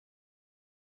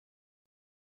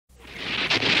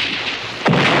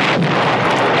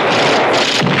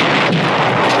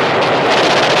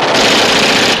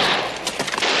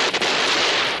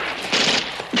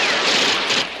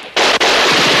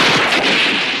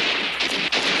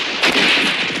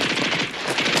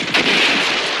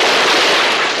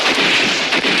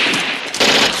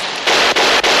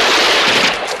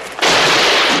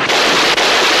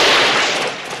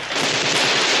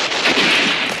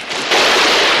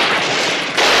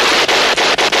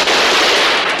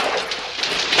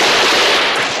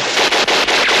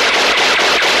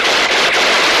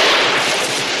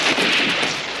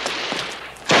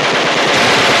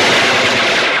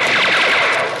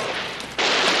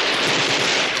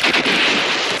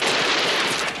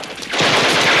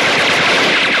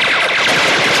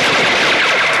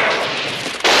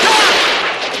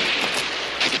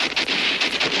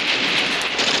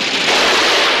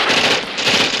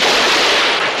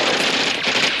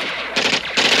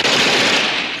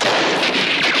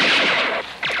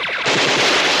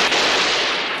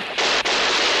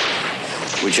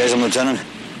Chase him, Lieutenant.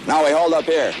 Now we hold up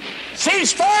here.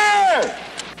 Cease fire!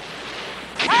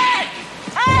 Hey!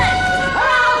 Hey!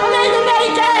 Appelez les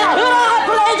Américains!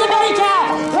 Appelez les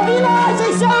Américains! Le village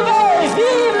est sauvé!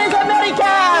 Vive les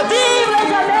Américains! Vive les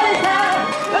Américains!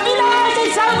 Le village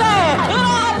est sauvé!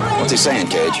 What's he saying,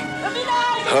 Cage?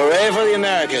 Hooray for the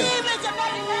Americans.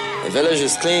 The village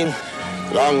is clean.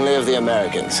 Long live the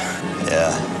Americans.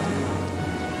 Yeah.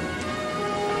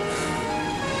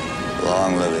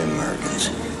 Long live the Americans.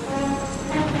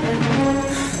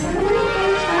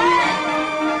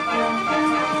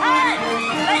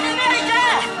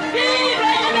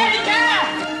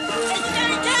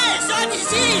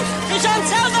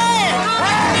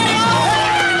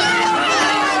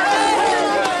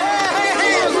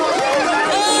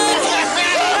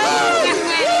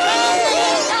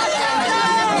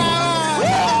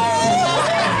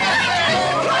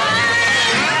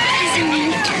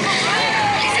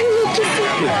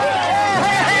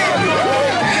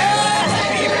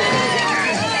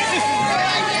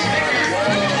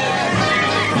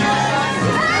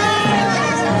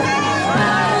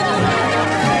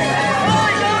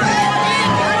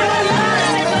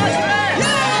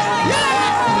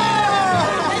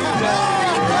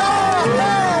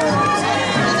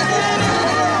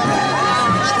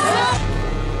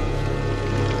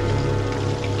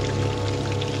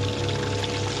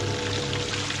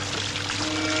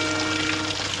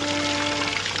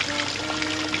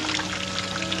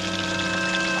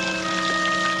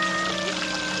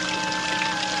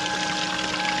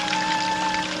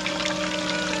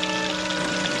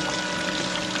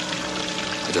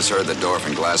 I just heard that Dorff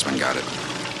and Glassman got it.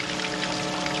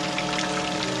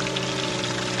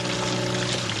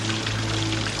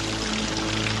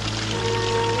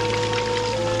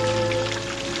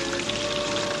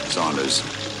 Saunders.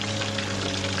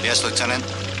 Yes, Lieutenant.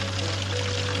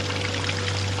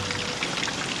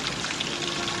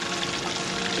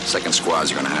 Second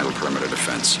squads are going to handle perimeter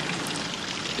defense.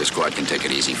 Your squad can take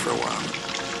it easy for a while.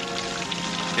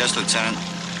 Yes, Lieutenant.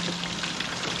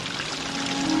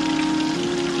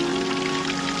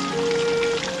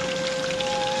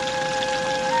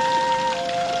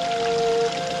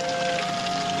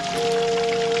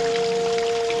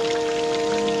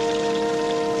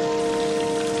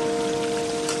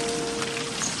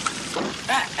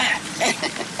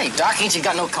 Hey, Doc, ain't you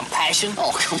got no compassion?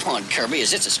 Oh, come on, Kirby.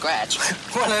 Is it a scratch?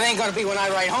 Well, it ain't gonna be when I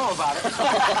write home about it.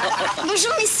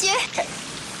 Bonjour, messieurs. Okay.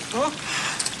 Huh?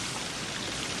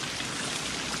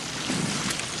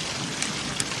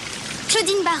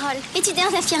 Claudine Barol,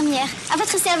 étudiante infirmière. À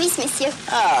votre service, messieurs.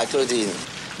 Ah, Claudine.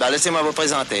 Ben, laissez-moi vous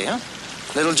présenter, hein?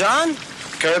 Little John,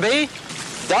 Kirby,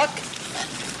 Doc,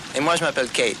 et moi, je m'appelle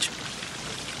Cage.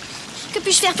 Que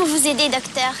puis-je faire pour vous aider,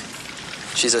 docteur?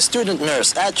 She's a student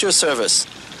nurse at your service.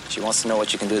 She wants to know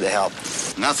what you can do to help.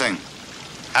 Nothing.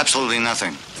 Absolutely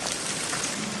nothing.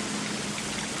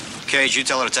 Cage, you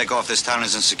tell her to take off. This town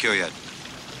isn't secure yet.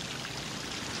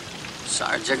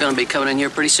 Sarge, they're gonna be coming in here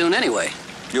pretty soon anyway.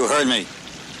 You heard me.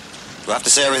 Do I have to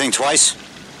say everything twice?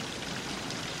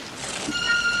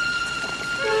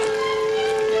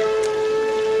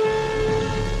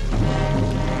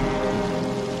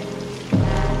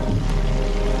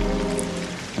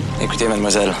 Écoutez,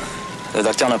 mademoiselle, le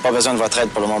docteur n'a pas besoin de votre aide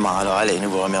pour le moment, alors allez, nous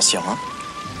vous remercions, hein?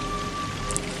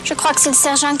 Je crois que c'est le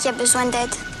sergent qui a besoin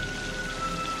d'aide.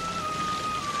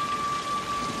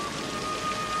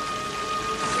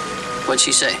 What'd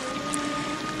she say?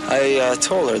 I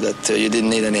told her that you didn't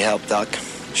need any help, Doc.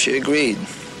 She agreed.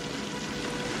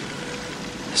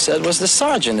 Said it was the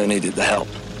sergeant who needed the help.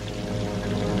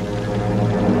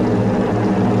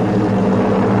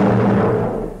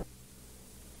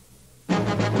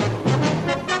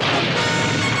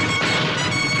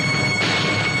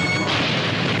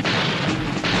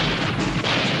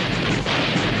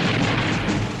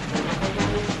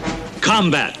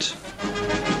 Combat.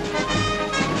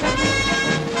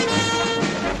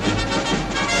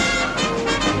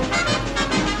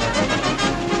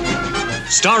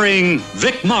 Starring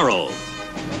Vic Morrow.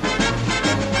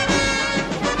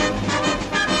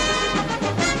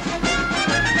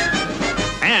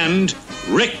 And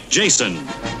Rick Jason.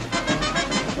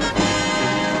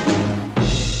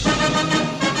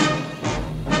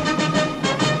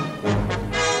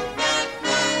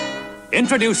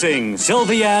 Introducing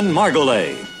Sylviane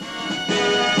Margolin.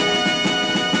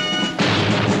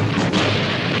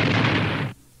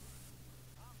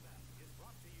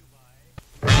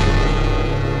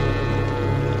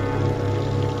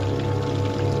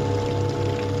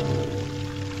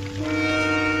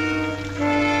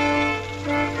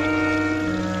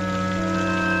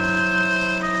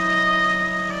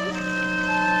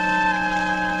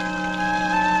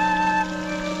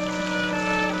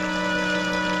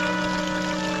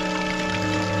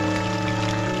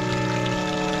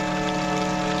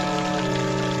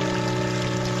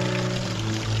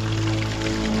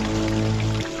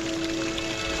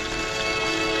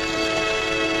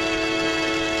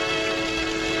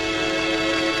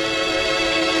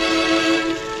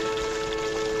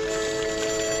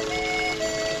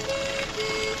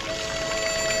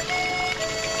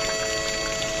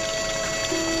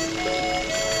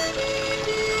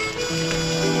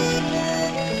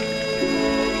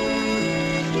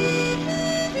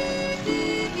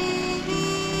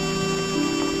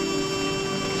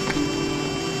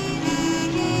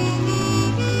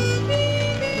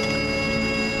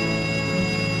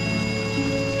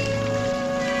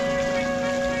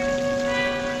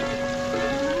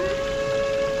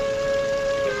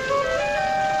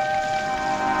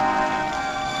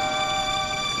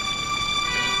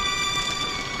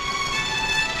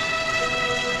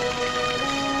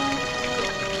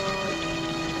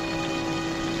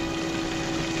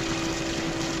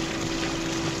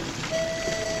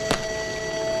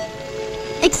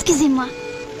 Excusez-moi.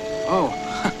 Oh,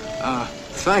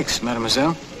 thanks,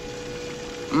 mademoiselle.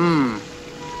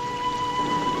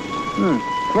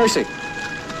 Mercy.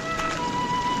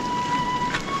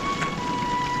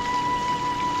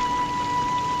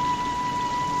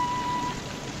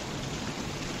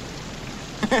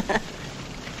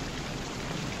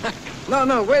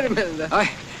 No, wait a minute.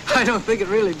 I don't think it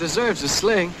really deserves a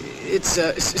sling.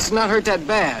 It's not hurt that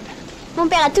bad. Mon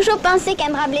père a toujours pensé qu'un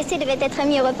bras blessé devait être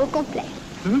mis au repos complet.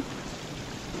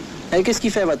 Et qu'est-ce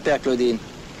qu'il fait, votre père, Claudine?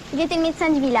 Il était médecin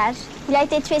du village. Il a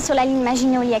été tué sur la ligne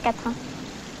Maginot il y a 4 ans.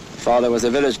 Father was a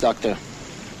village doctor.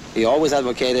 He always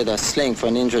advocated a sling for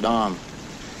an injured arm.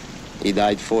 He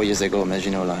died 4 years ago,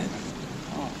 Maginot Line.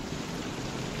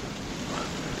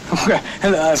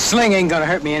 A sling ain't gonna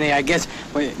hurt me any, I guess.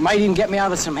 Well, it might even get me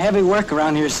out of some heavy work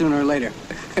around here sooner or later.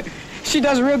 She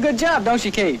does a real good job, don't she,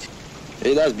 Cage?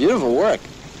 He does beautiful work.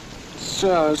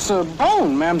 It's a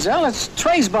bone, mademoiselle. It's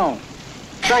Trey's bone.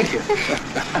 Thank you.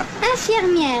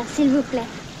 Infirmière, s'il vous plaît.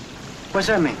 What's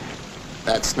that mean?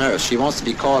 That's nurse. She wants to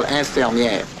be called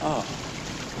infirmière. Oh.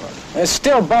 It's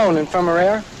still bone,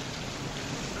 infirmière.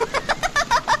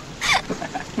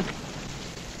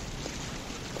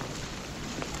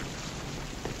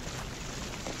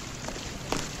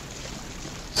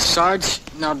 Sarge,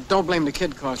 now don't blame the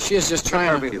kid, cause she is just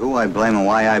trying to... Who I blame and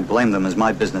why I blame them is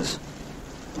my business.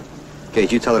 Kate,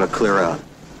 you tell her to clear out.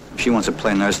 If she wants to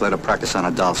play nurse, let her practice on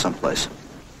a doll someplace.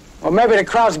 Well, maybe the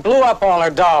Krauts blew up all her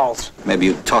dolls. Maybe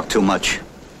you talk too much.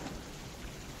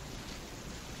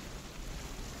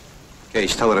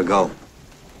 Cage, tell her to go.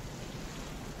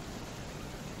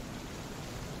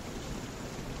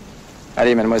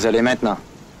 Allez, mademoiselle, et maintenant?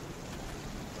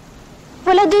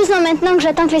 Voilà 2 ans maintenant que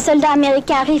j'attends que les soldats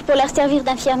américains arrivent pour leur servir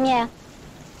d'infirmière.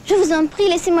 Je vous en prie,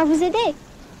 laissez-moi vous aider.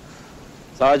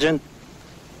 Sergeant,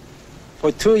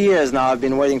 for 2 years now I've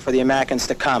been waiting for the Americans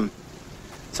to come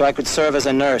so I could serve as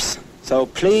a nurse. So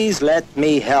please let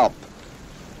me help.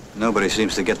 Nobody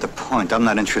seems to get the point. I'm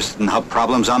not interested in her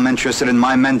problems. I'm interested in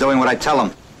my men doing what I tell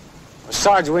them. Well,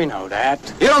 Sarge, we know that.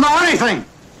 You don't know anything!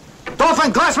 Dolphin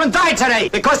and Glassman died today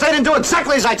because they didn't do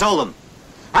exactly as I told them.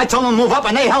 I told them to move up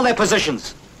and they held their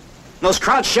positions. Those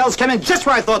Crouch shells came in just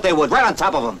where I thought they would, right on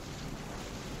top of them.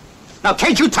 Now,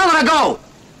 Kate, you tell her to go!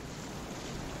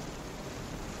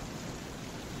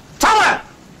 Tell her!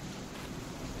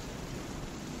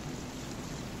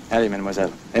 Allez,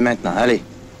 mademoiselle. Et maintenant, allez.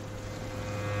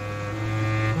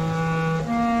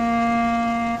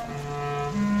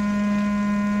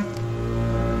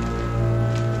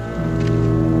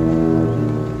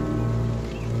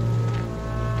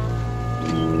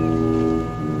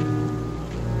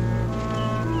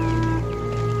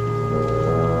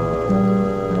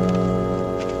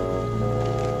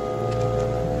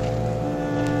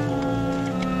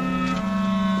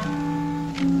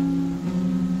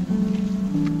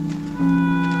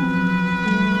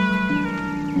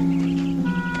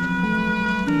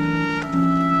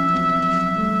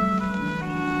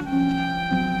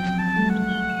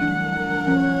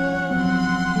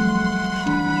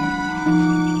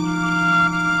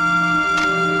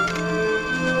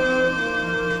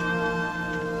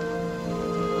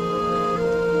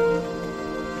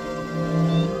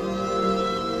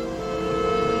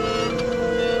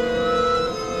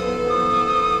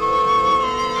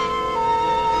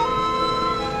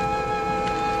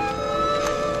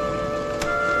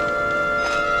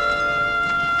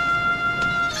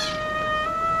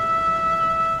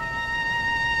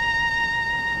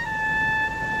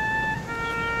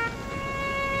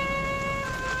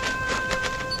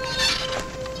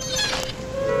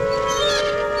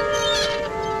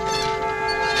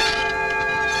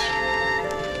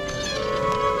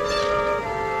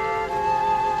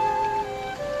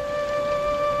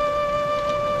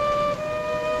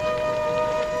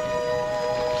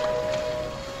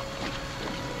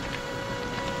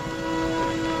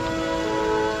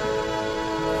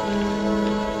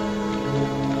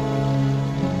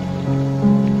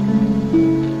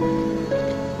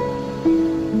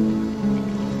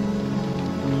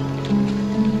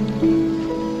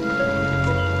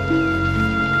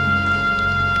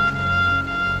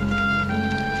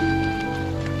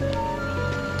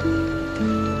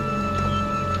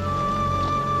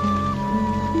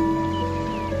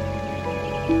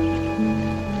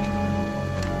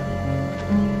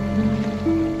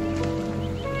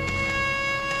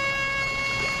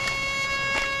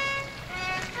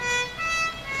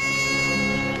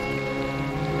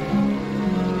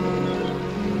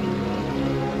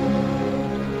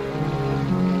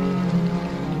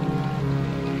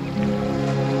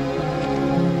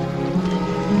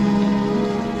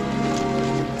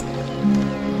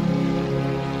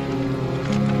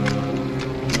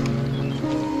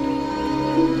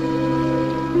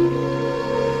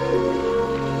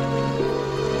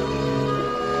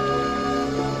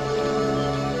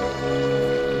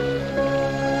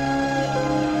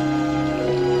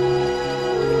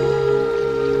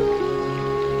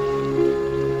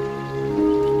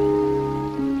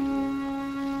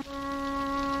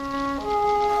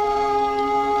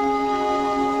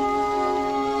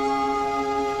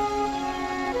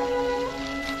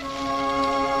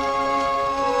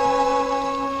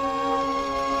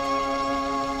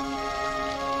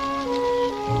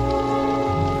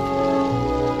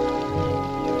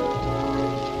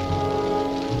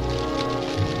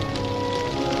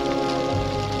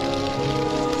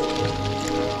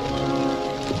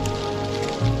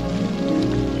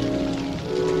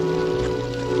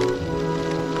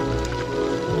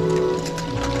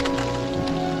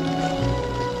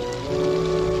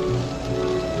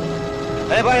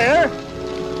 Anybody here?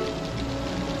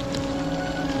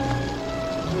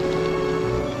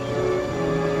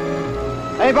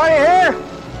 Anybody here?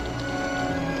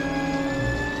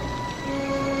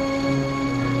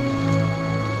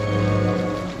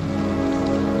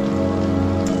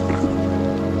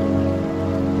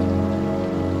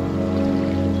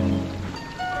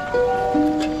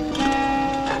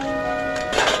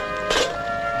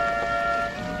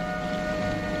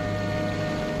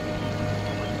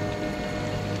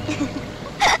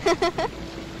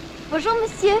 Bonjour,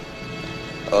 monsieur.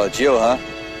 Oh, it's you, huh?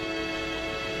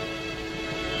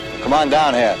 Come on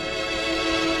down here.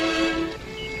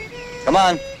 Come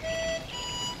on.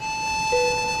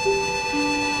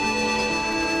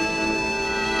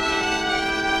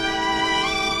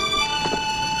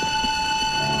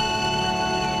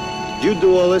 Did you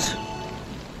do all this?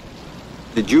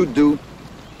 Did you do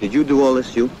all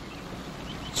this, you?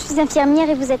 Je suis infirmière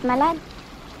et vous êtes malade?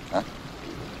 Hein?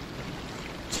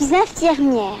 Je suis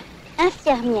infirmière.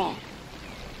 Infirmière.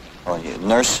 Oh, you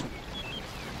nurse?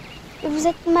 Et vous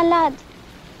êtes malade.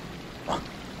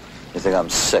 You think I'm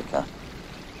sick, huh?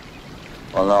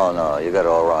 Well, no, you got it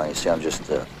all wrong. You see, I'm just,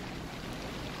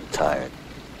 tired.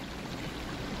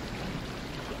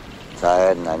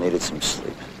 Tired, and I needed some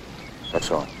sleep.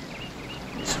 That's all.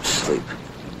 I need some sleep.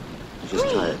 I'm just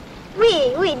tired.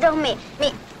 Oui, dormez.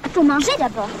 Mais il faut manger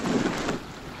d'abord.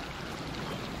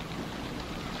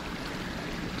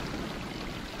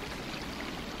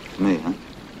 Me, huh?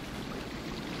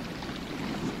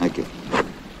 Thank you.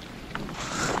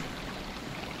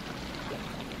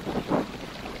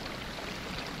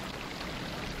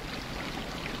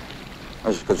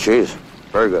 That's good cheese.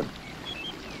 Very good.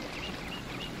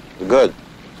 Good.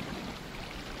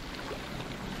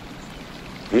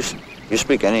 You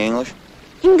speak any English?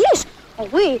 English? Oh,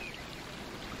 oui.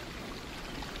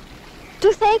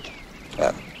 Toothache?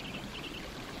 Yeah.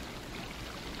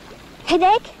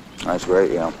 Headache? That's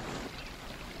great, yeah.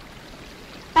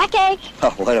 Backache?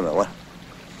 Oh, wait a minute. What?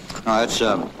 No, that's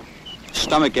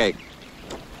stomach ache.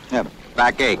 Yeah,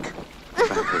 backache.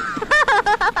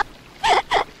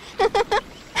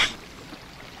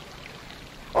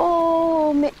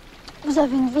 Oh, mais vous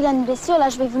avez une vilaine blessure, là,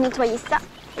 je vais vous nettoyer ça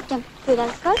avec un peu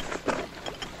d'alcool.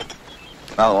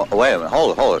 Oh, wait a minute.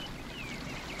 Hold it.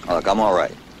 Oh, look, I'm all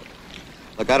right.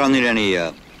 Look, I don't need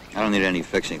any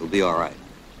fixing. It'll be all right.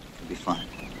 It'll be fine.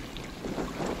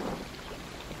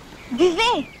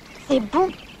 Buvez, c'est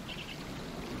bon.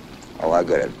 Oh, I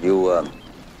get it. You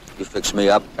fix me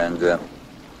up, and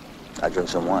I drink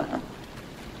some wine, huh?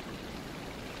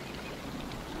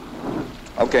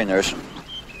 Okay, nurse.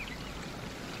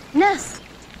 Nurse.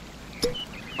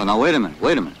 Oh, now, wait a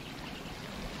minute.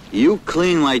 You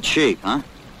clean my cheek, huh?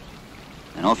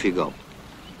 And off you go.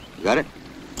 You got it?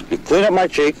 You clean up my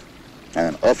cheek,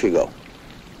 and then off you go.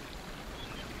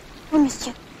 Oui,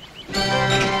 monsieur.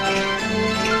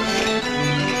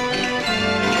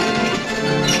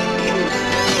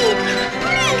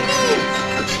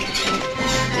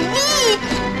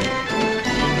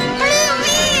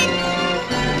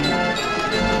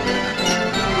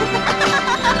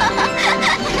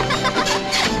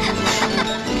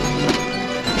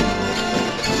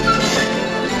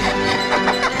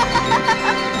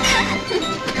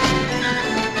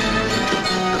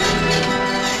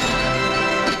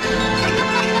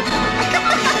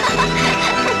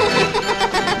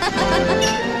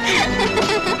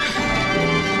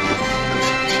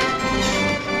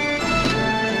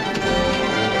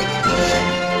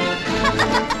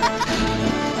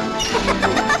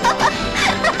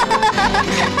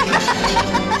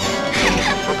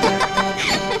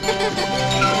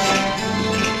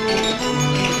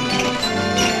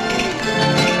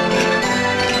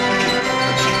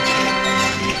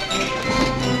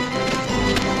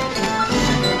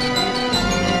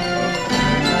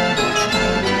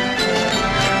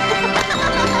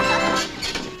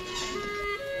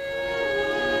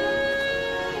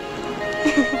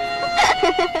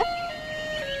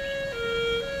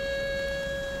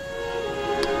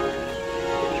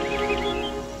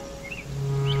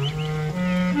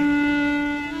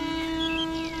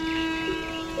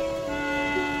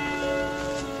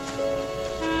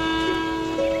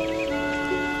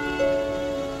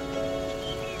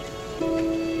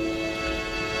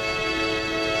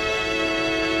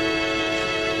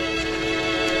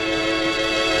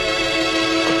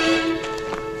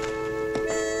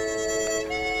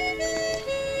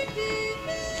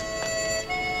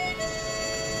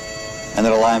 End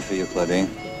of the line for you, Claudine.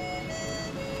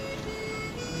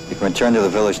 You can return to the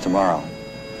village tomorrow.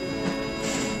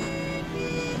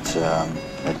 It's,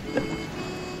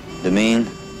 Demine.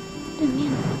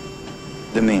 Demine.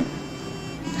 Demine.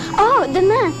 Oh,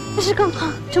 demain. Je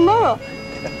comprends. Tomorrow.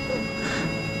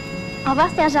 Au revoir,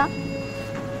 sergent.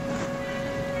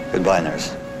 Goodbye,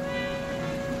 nurse.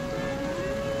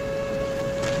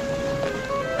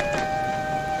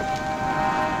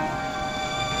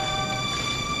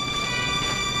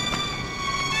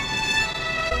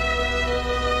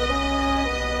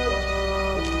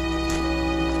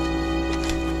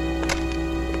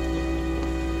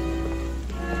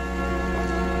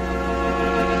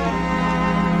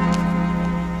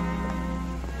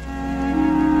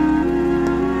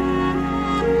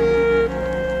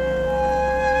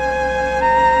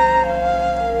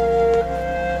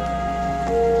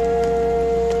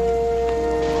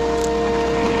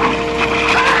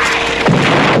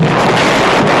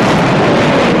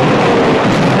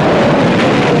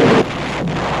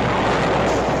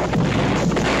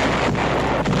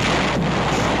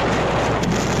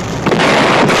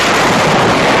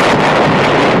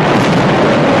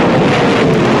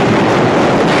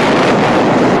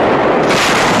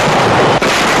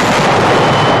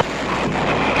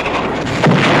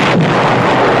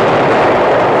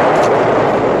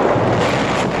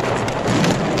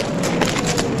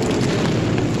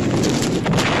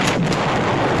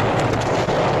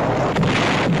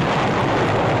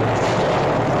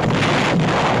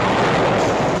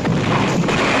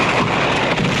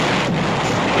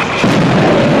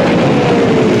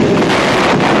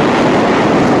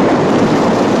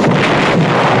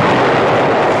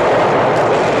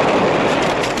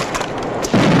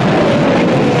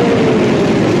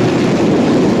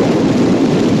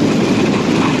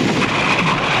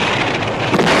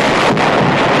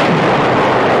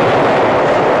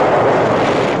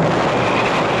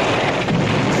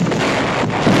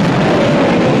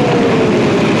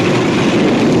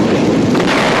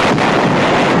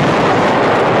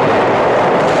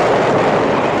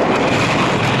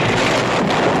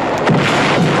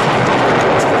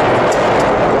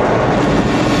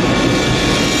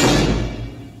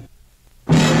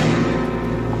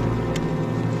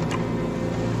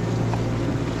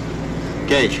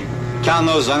 Gage, count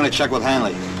those. I'm going to check with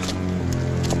Hanley.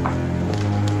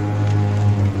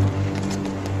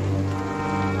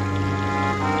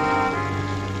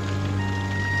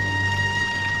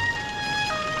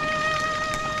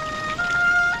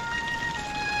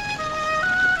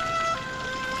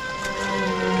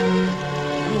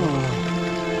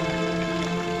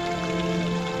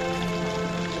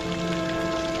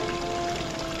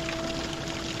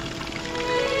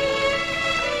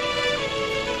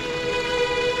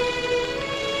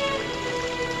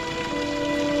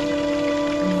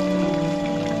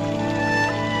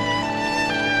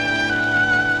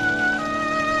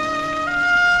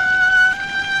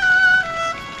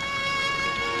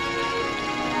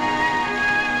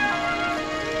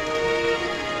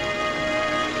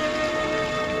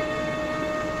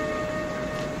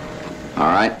 All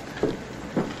right.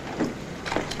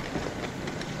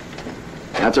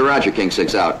 That's a Roger, King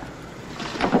 6 out.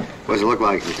 What does it look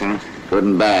like, Lieutenant? Good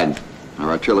and bad. Our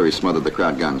artillery smothered the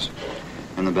Kraut guns.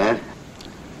 And the bad?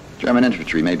 German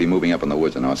infantry may be moving up on the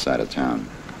woods on the north side of town.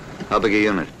 How big a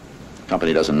unit?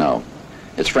 Company doesn't know.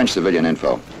 It's French civilian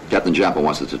info. Captain Joppa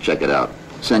wants us to check it out.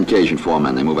 Send Cage and 4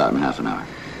 men. They move out in half an hour.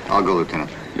 I'll go, Lieutenant.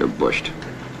 You're bushed.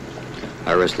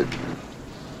 Arrested.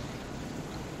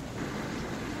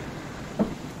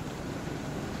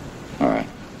 All right.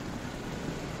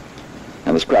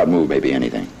 Now, this crowd move may be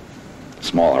anything.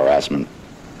 Small harassment,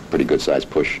 pretty good-sized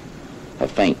push. A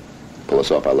feint, pull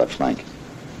us off our left flank.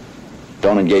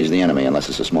 Don't engage the enemy unless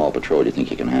it's a small patrol you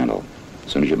think you can handle.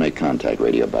 As soon as you make contact,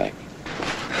 radio back.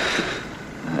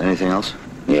 Anything else?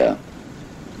 Yeah.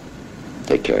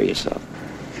 Take care of yourself.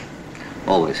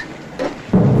 Always.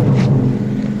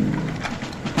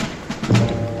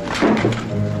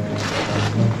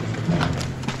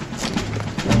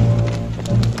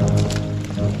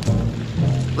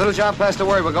 Little John passed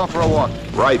away. We're going for a walk.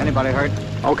 Right. Anybody hurt?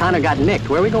 O'Connor got nicked.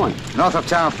 Where are we going? North of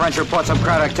town, French report some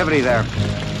crowd activity there.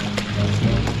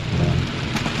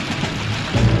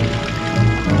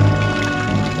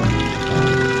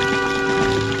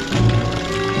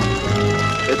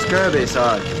 It's Kirby,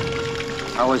 Sarge.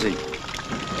 How is he?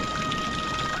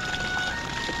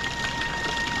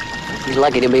 He's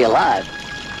lucky to be alive.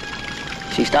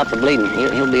 She stopped the bleeding.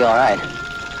 He'll be all right.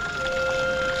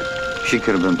 She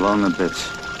could have been blown to bits.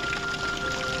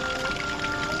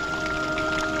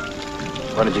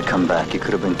 Why did you come back? You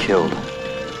could have been killed.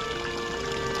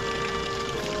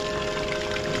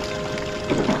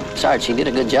 Sarge, she did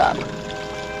a good job.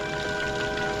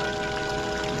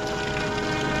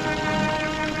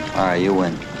 All right, you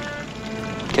win.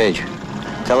 Cage,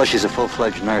 tell her she's a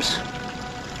full-fledged nurse.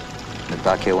 The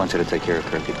doc here wants you to take care of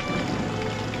Kirby.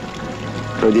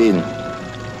 Claudine,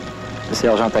 le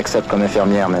sergent t'accepte comme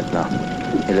infirmière maintenant.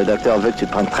 Et le docteur veut que tu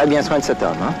te prennes très bien soin de cet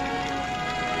homme, hein?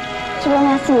 Je vous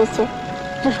remercie, monsieur.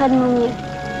 Je ferai de mon mieux,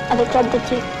 avec l'aide de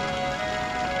Dieu.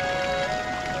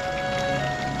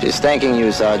 She's thanking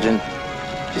you, Sergeant.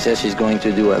 She says she's going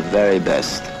to do her very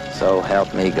best. So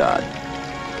help me God.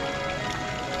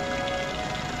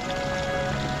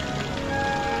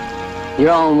 You're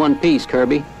all in one piece,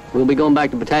 Kirby. We'll be going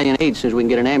back to Battalion 8 as soon as we can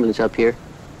get an ambulance up here.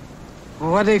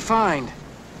 Well, what'd they find?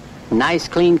 Nice,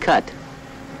 clean cut.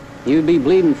 You'd be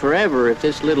bleeding forever if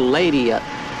this little lady,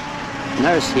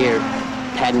 nurse here,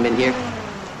 hadn't been here.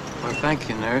 Well, thank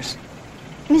you, nurse.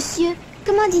 Monsieur,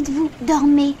 comment dites-vous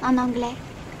dormez en anglais?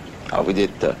 Ah, we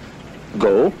did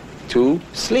go to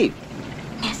sleep.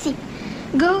 Merci.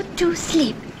 Go to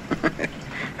sleep.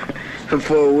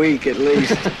 For a week at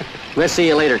least. We'll see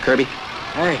you later, Kirby.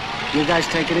 Hey, you guys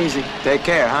take it easy. Take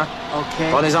care, huh? Okay.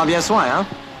 Prenez-en bien soin, hein?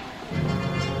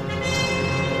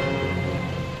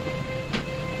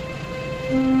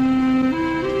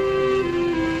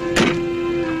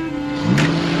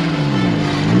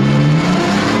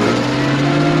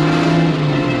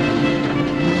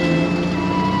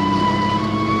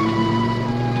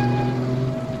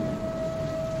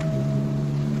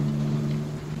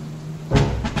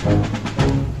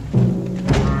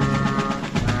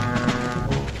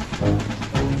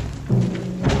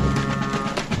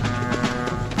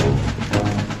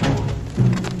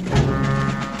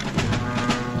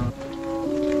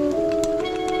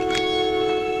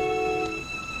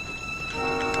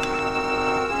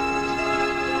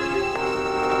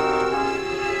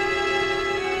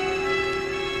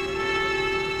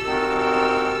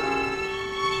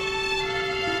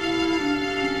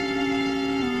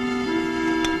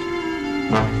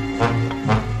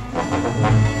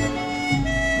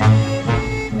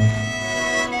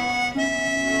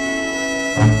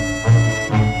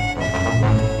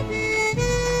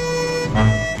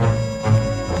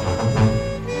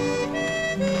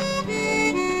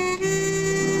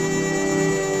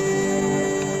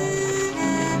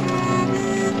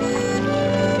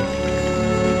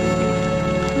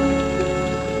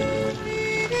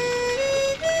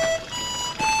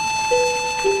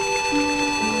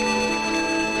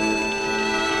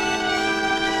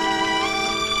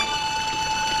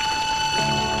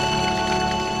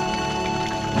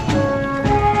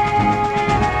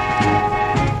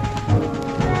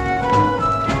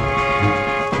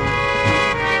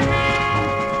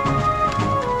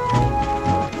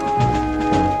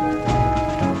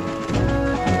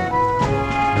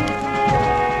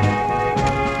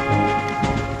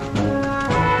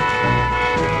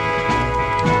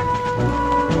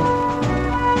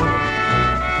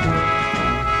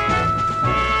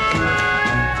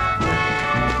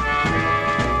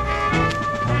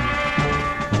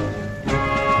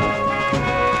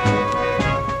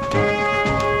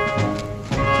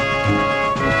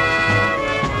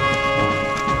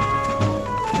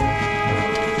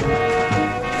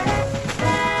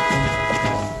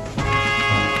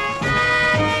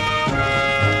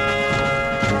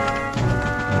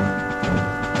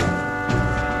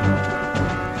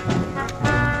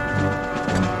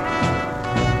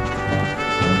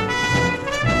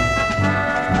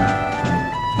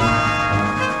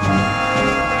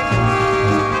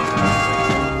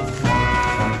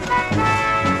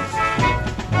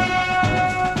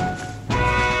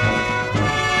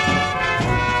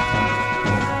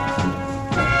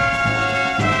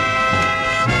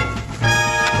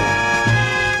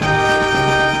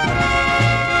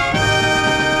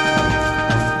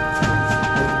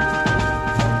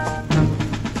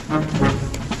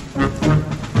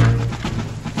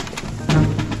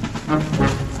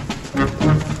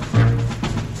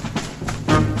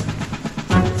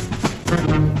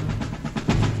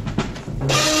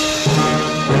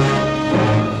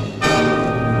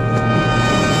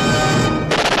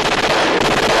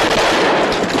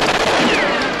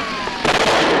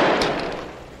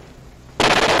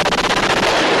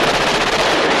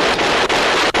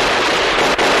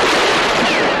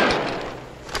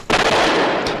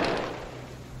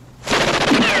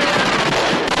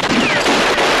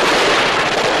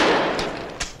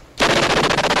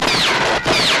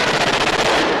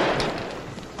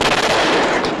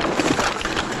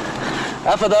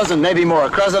 Half a dozen, maybe more,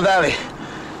 across the valley.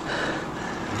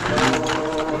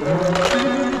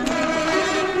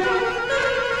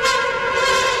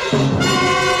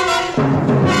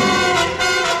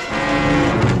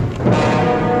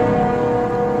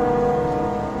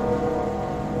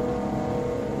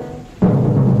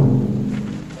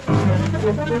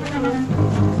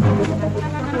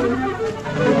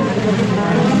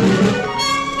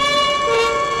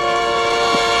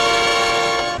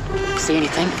 See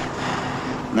anything?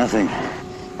 Nothing.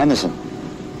 Henderson,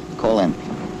 call in.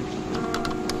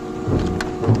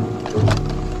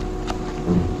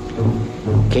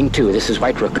 King 2, this is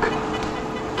White Rook.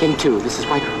 King 2, this is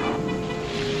White Rook.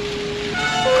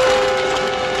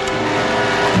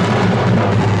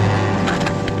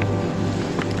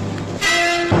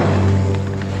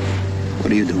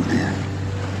 What are you doing here?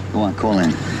 Go on, call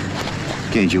in.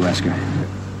 Gage, you ask her.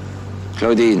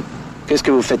 Claudine, qu'est-ce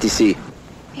que vous faites ici?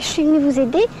 Je suis venue vous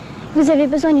aider. Vous avez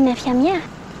besoin d'une infirmière.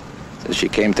 So she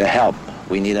came to help.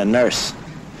 We need a nurse.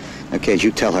 Okay,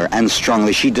 you tell her, and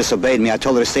strongly, she disobeyed me. I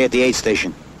told her to stay at the aid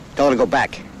station. Tell her to go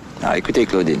back. Ah, écoutez,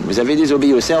 Claudine, vous avez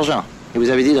désobéi au sergent. Et vous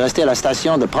avez dit de rester à la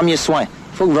station de premiers soins.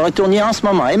 Il faut que vous retourniez en ce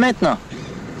moment, et maintenant.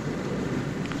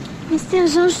 Mais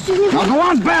sergent, je suis venue... Now go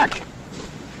on back!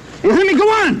 You hear me? Go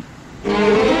on!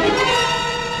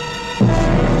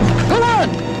 Go on!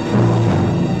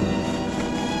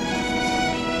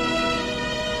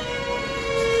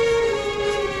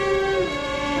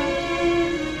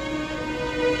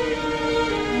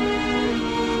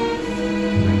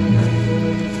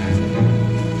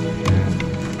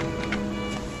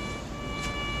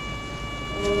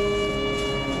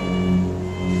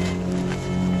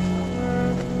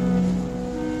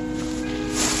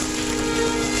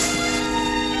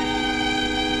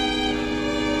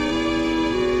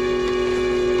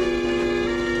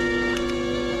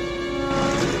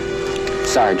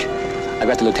 Sarge, I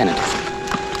got the lieutenant.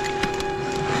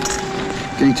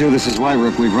 King 2, this is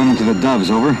Wyrook. We've run into the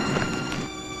Doves, over.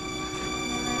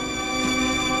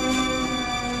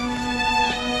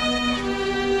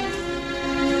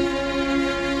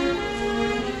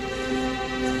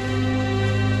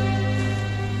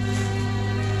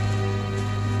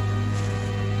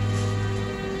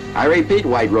 I repeat,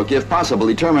 White Rook, if possible,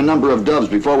 determine number of doves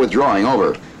before withdrawing.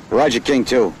 Over. Roger, King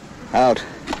 2. Out.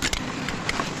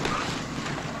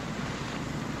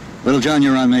 Little John,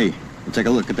 you're on me. We'll take a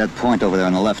look at that point over there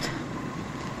on the left.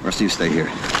 The rest of you stay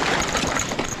here.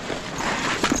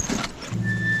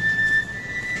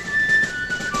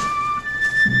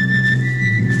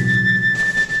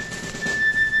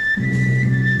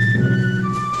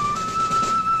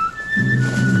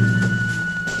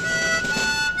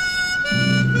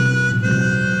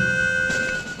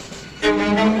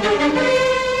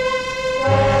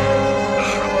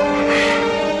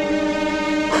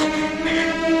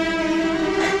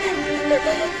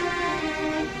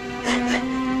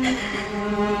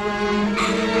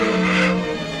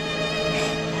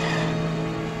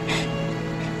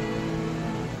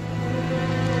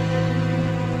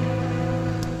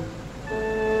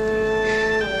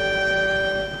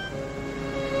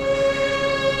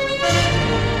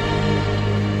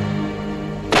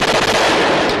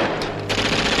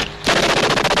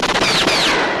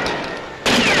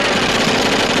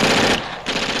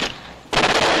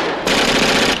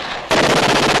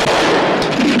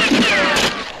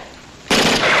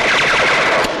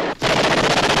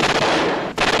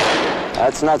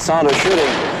 That's not Saunders shooting.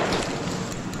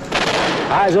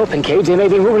 Eyes open, Cage. They may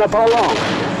be moving up all along.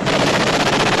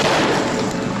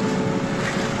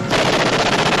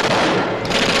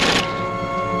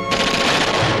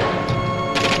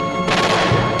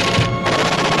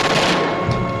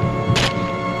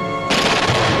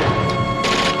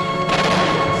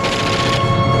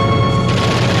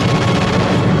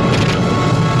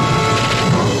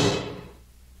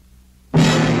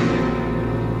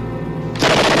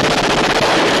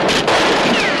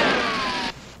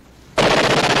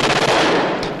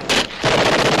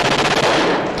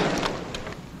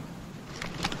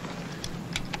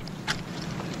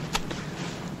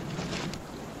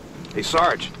 Hey,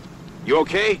 Sarge, you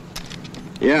okay?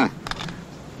 Yeah.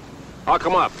 I'll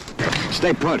come up.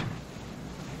 Stay put.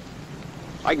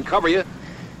 I can cover you.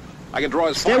 I can draw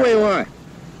his Stay fire. where you are.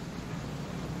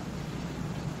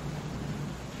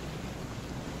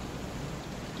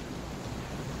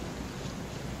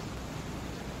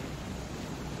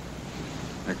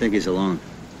 I think he's alone.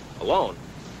 Alone?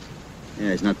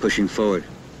 Yeah, he's not pushing forward.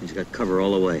 He's got cover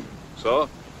all the way. So?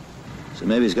 So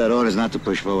maybe he's got orders not to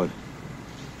push forward.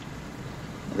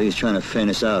 I think he's trying to feign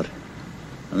us out.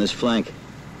 On this flank.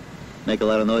 Make a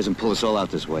lot of noise and pull us all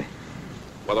out this way.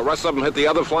 While the rest of them hit the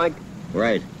other flank?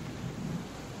 Right.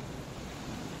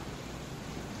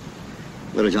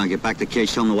 Little John, get back to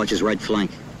Cage. Tell him to watch his right flank.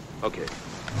 Okay.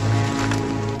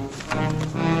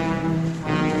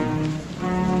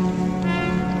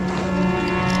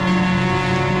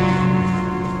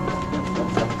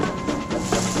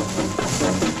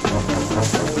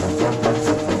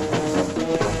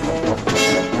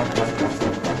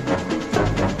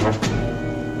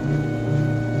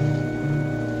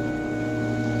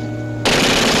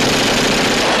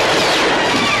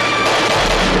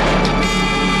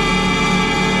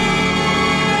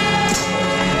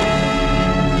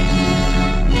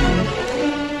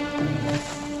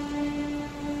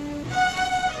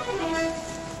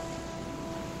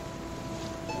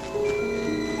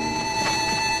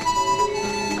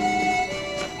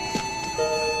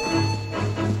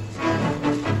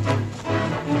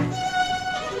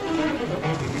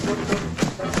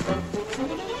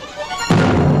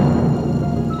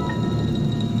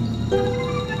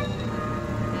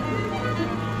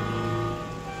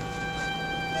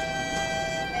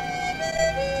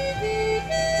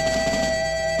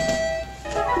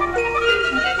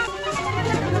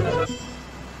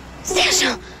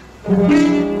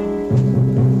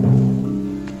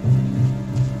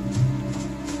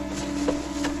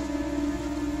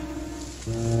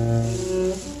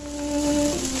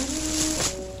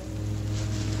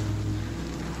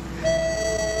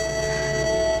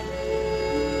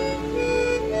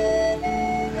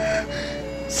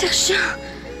 Sergent,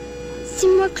 c'est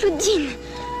moi, Claudine.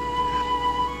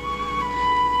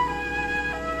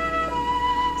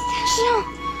 Sergent.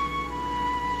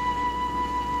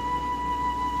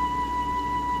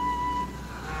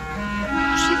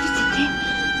 Je vais vous aider.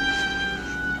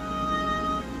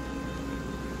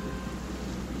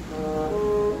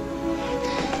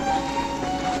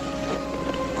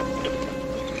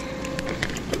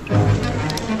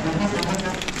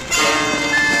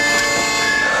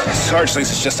 Sarge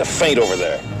thinks it's just a feint over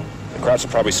there. The Krauts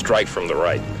will probably strike from the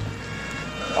right.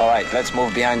 All right, let's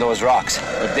move behind those rocks.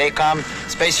 If they come,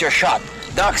 space your shot.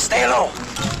 Doc, stay low.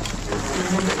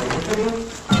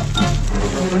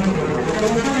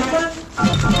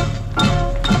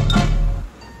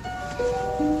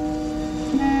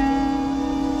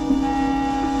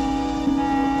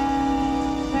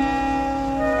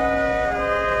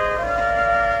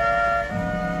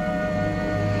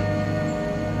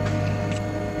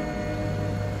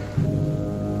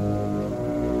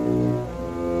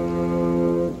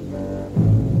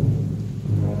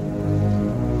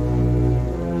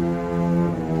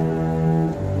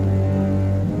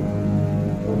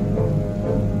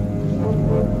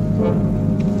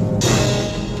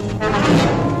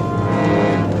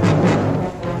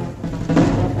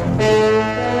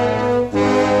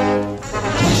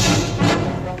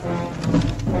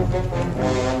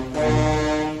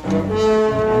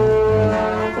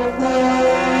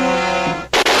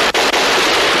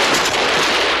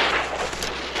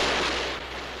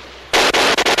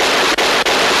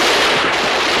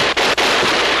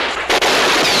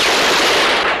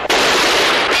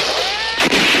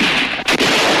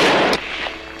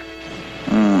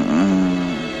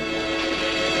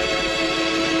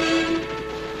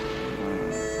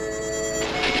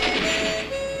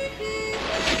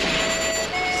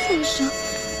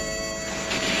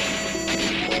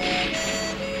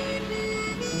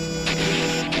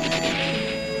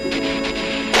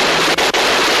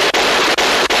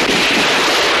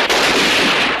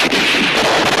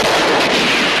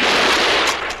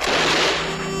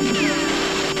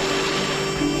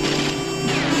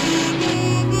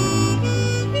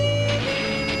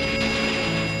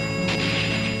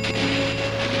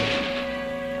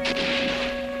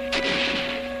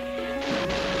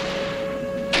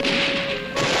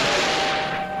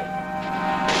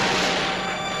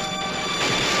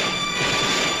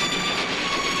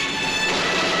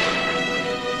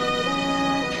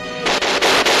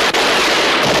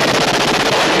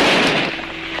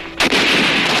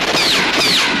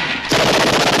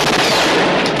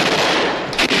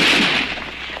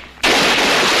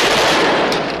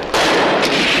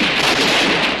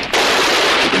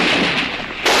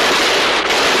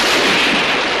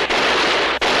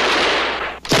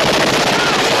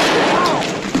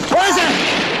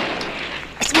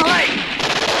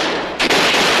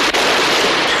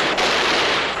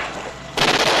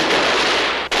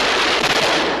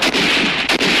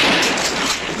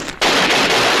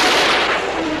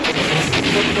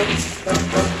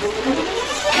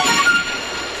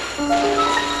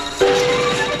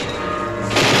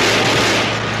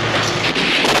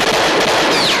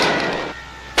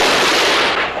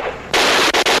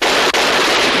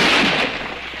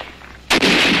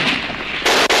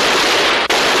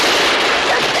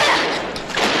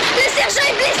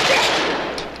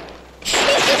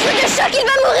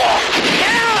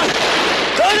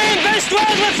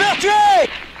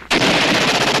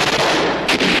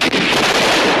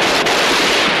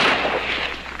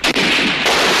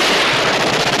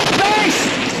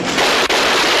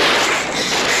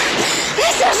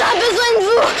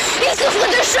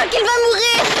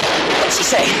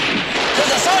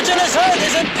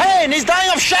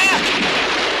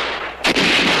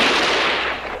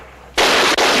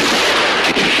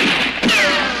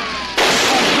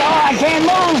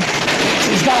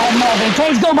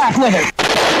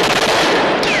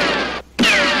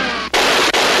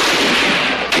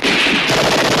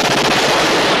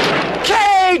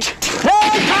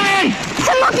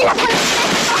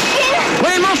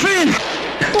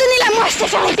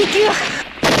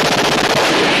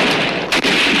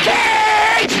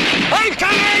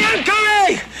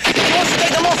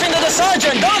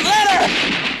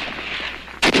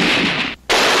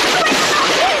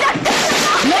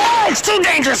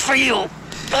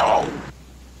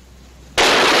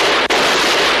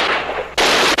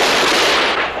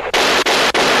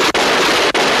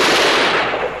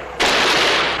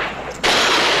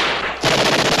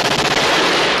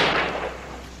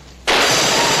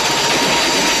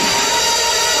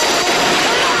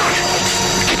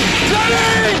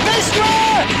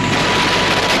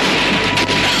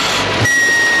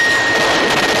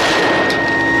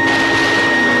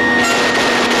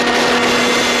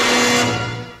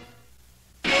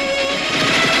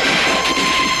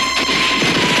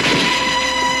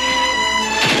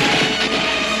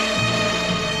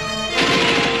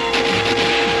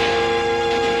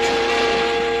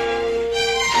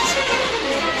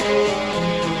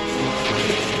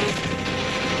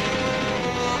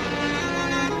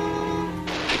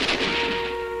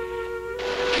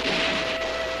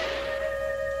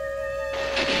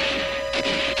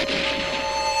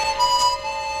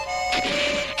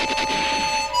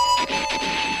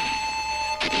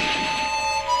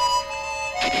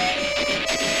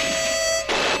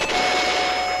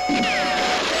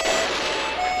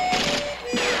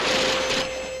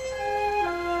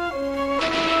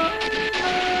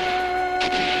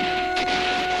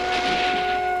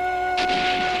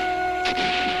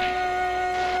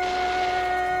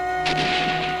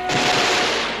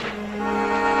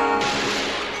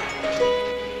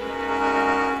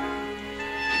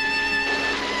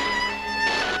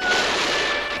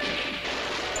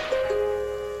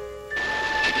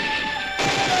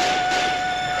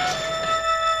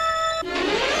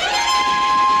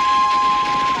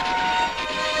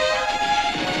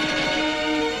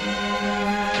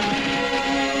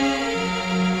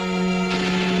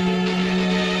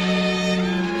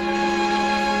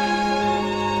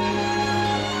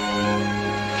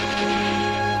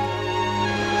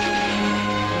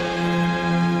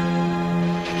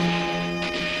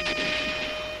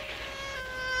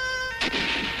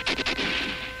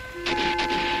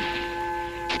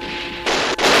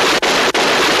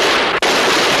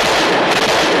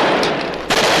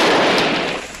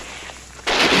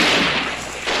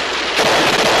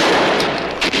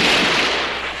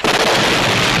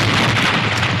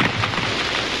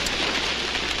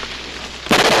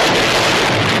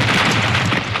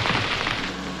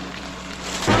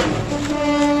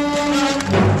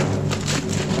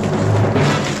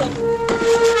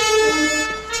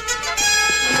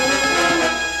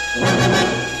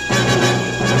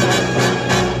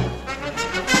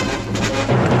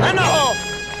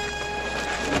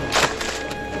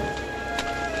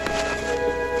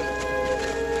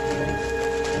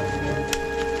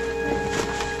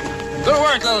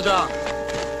 work, little dog.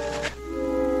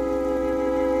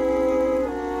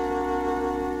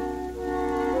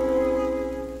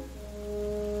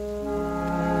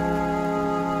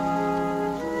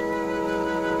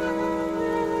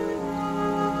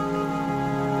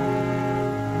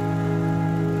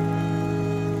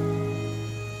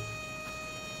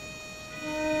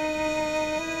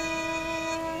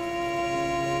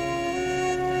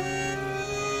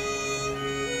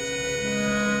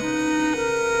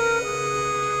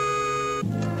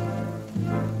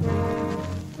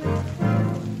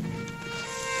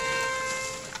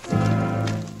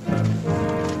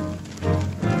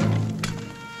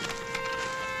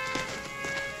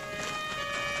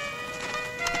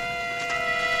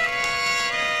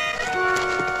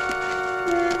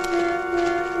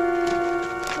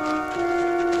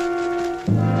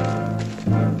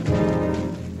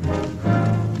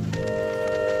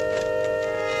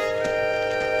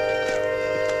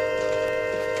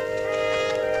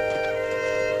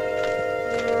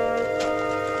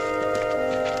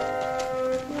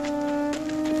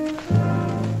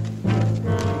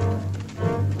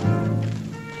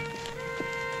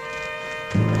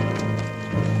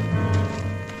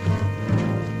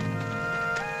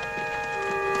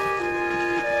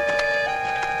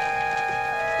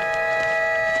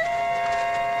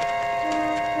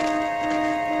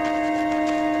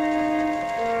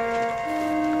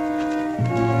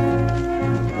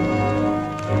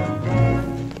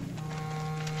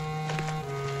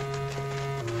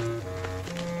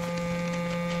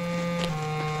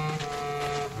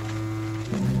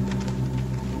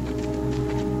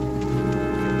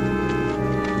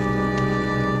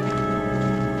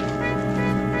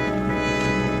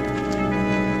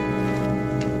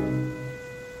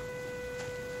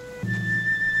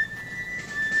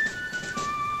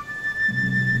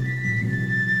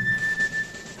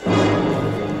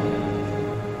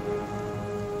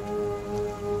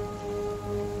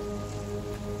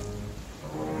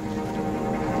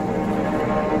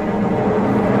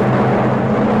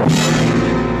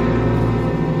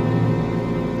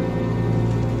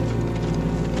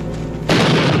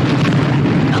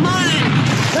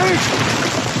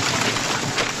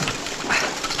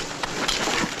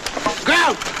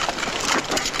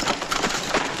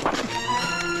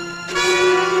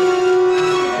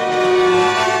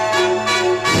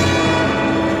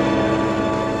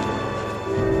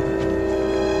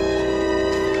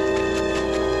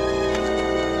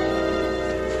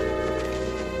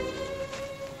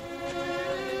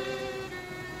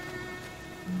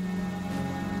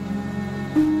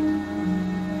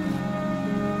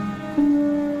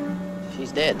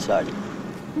 She's dead, Sergeant.